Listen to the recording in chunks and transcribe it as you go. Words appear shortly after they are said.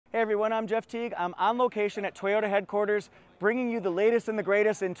Hey everyone, I'm Jeff Teague. I'm on location at Toyota headquarters, bringing you the latest and the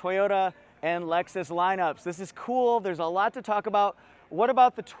greatest in Toyota and Lexus lineups. This is cool. There's a lot to talk about. What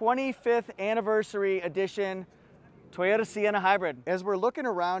about the 25th anniversary edition Toyota Sienna Hybrid? As we're looking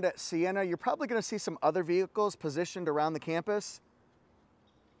around at Sienna, you're probably going to see some other vehicles positioned around the campus.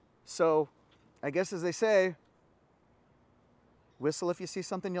 So, I guess as they say, whistle if you see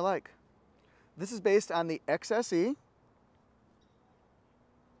something you like. This is based on the XSE.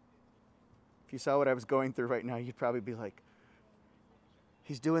 If you saw what I was going through right now, you'd probably be like,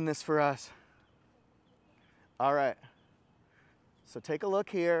 he's doing this for us. All right, so take a look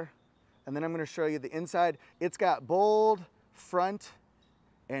here, and then I'm going to show you the inside. It's got bold front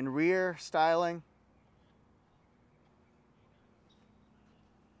and rear styling.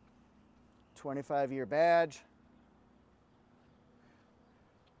 25-year badge.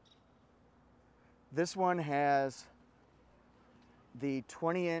 This one has the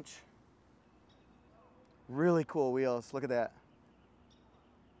 20-inch really cool wheels. Look at that.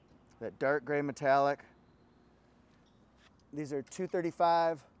 That dark gray metallic. These are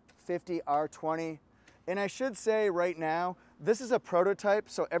 235 50 R20. And I should say right now, this is a prototype,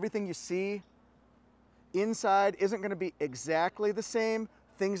 so everything you see inside isn't going to be exactly the same.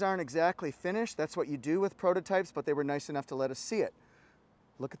 Things aren't exactly finished. That's what you do with prototypes, but they were nice enough to let us see it.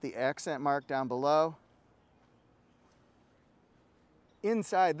 Look at the accent mark down below.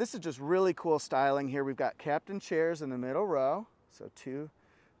 Inside, this is just really cool styling here. We've got captain chairs in the middle row, so two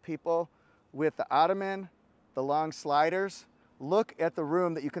people with the ottoman, the long sliders. Look at the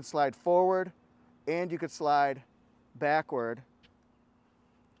room that you can slide forward and you could slide backward.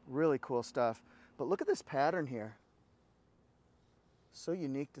 Really cool stuff. But look at this pattern here. So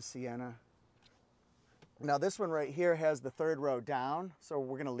unique to Sienna. Now this one right here has the third row down, so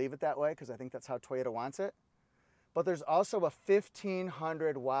we're gonna leave it that way because I think that's how Toyota wants it. But there's also a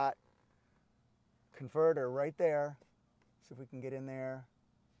 1500 watt converter right there. See if we can get in there.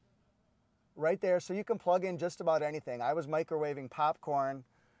 Right there, so you can plug in just about anything. I was microwaving popcorn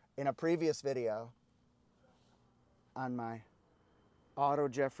in a previous video on my Auto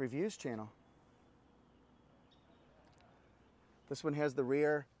Jeff Reviews channel. This one has the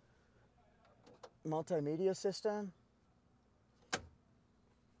rear multimedia system.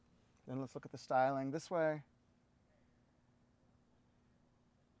 Then let's look at the styling this way.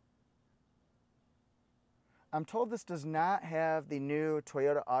 I'm told this does not have the new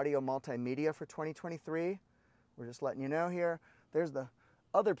Toyota audio multimedia for 2023. We're just letting you know here. There's the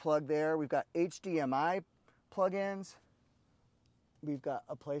other plug there. We've got HDMI plug-ins. We've got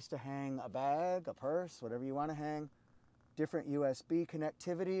a place to hang a bag, a purse, whatever you want to hang. Different USB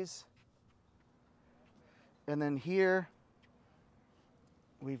connectivities. And then here,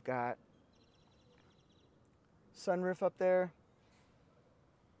 we've got sunroof up there.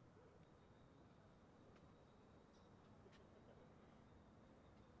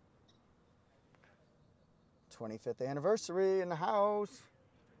 '25th anniversary in the house.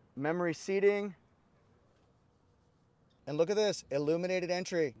 Memory seating. And look at this, illuminated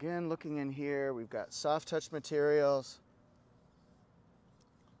entry. Again, looking in here, we've got soft touch materials.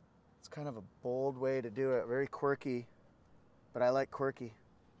 It's kind of a bold way to do it, very quirky, but I like quirky.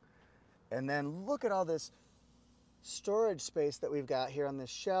 And then look at all this storage space that we've got here on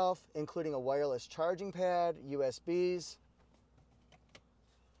this shelf, including a wireless charging pad, USBs,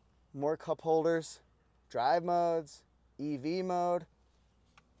 more cup holders, drive modes, EV mode.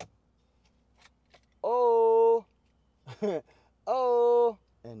 Oh, oh,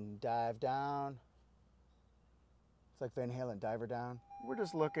 and dive down. It's like Van Halen, diver down. We're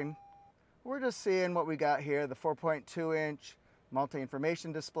just looking. We're just seeing what we got here. The 4.2-inch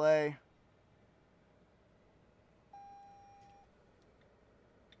multi-information display.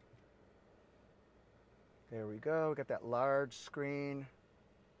 There we go. We got that large screen.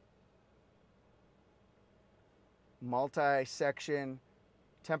 Multi-section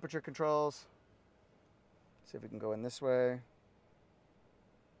temperature controls. See if we can go in this way.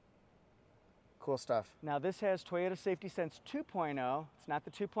 Cool stuff. Now this has Toyota Safety Sense 2.0. It's not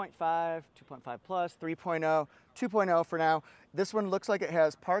the 2.5, 2.5 Plus, 3.0, 2.0 for now. This one looks like it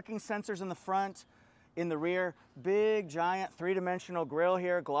has parking sensors in the front, in the rear. Big, giant, three-dimensional grille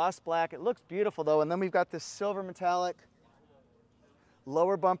here, gloss black. It looks beautiful though. And then we've got this silver metallic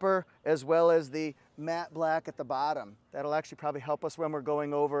lower bumper, as well as the matte black at the bottom. That'll actually probably help us when we're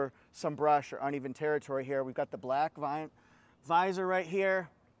going over some brush or uneven territory here. We've got the black visor right here,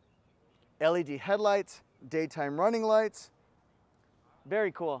 LED headlights, daytime running lights.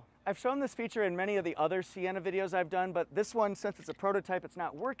 Very cool. I've shown this feature in many of the other Sienna videos I've done, but this one, since it's a prototype, it's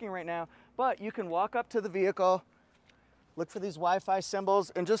not working right now, but you can walk up to the vehicle, look for these Wi-Fi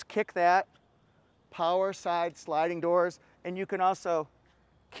symbols and just kick that. Power side sliding doors, and you can also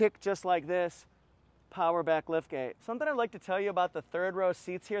kick just like this, power back liftgate. Something I'd like to tell you about the third row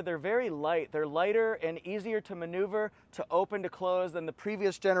seats here, they're very light. They're lighter and easier to maneuver, to open, to close than the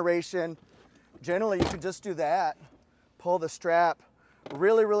previous generation. Generally, you can just do that, pull the strap.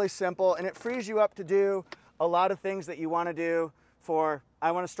 Really, really simple, and it frees you up to do a lot of things that you want to do for,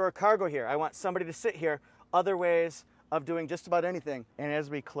 I want to store cargo here, I want somebody to sit here, other ways of doing just about anything. And as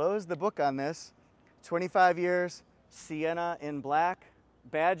we close the book on this, 25 years, Sienna in black,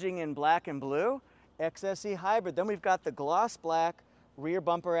 badging in black and blue, XSE hybrid. Then we've got the gloss black rear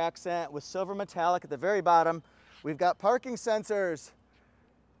bumper accent with silver metallic at the very bottom. We've got parking sensors.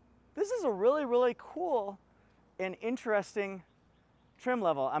 This is a really, really cool and interesting trim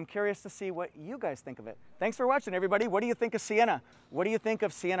level. I'm curious to see what you guys think of it. Thanks for watching, everybody. What do you think of Sienna? What do you think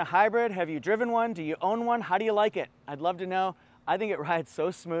of Sienna Hybrid? Have you driven one? Do you own one? How do you like it? I'd love to know. I think it rides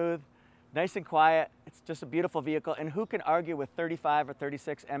so smooth, nice and quiet. It's just a beautiful vehicle, and who can argue with 35 or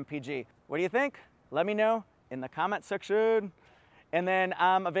 36 mpg? What do you think? Let me know in the comment section. And then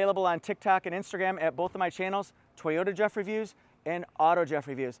I'm available on TikTok and Instagram at both of my channels, Toyota Jeff Reviews and Auto Jeff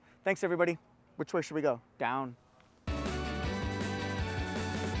Reviews. Thanks, everybody. Which way should we go? Down.